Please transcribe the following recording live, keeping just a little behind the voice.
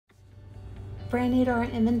Brand new to our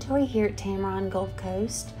inventory here at Tameron Gulf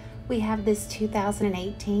Coast, we have this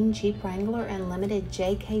 2018 Jeep Wrangler Unlimited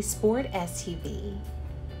JK Sport SUV.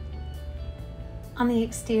 On the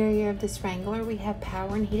exterior of this Wrangler, we have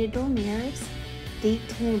power and heated door mirrors, deep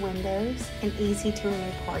tinted windows, and easy to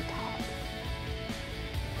remove hardtop.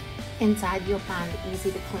 Inside you'll find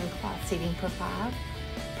easy to clean cloth seating for 5,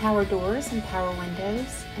 power doors and power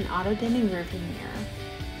windows, and auto dimming rearview mirror.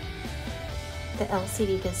 The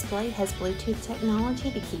LCD display has Bluetooth technology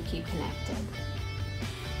to keep you connected.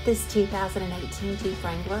 This 2018 Jeep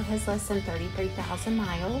Wrangler has less than 33,000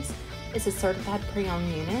 miles, is a certified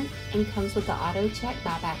pre-owned unit, and comes with the Auto Check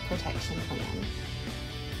Buyback Protection Plan.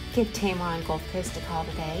 Give Tameron Gulf Coast a call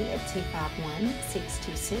today at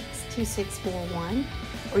 251-626-2641,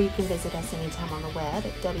 or you can visit us anytime on the web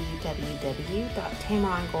at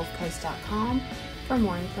www.tamerongulfcoast.com for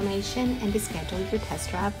more information and to schedule your test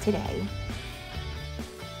drive today.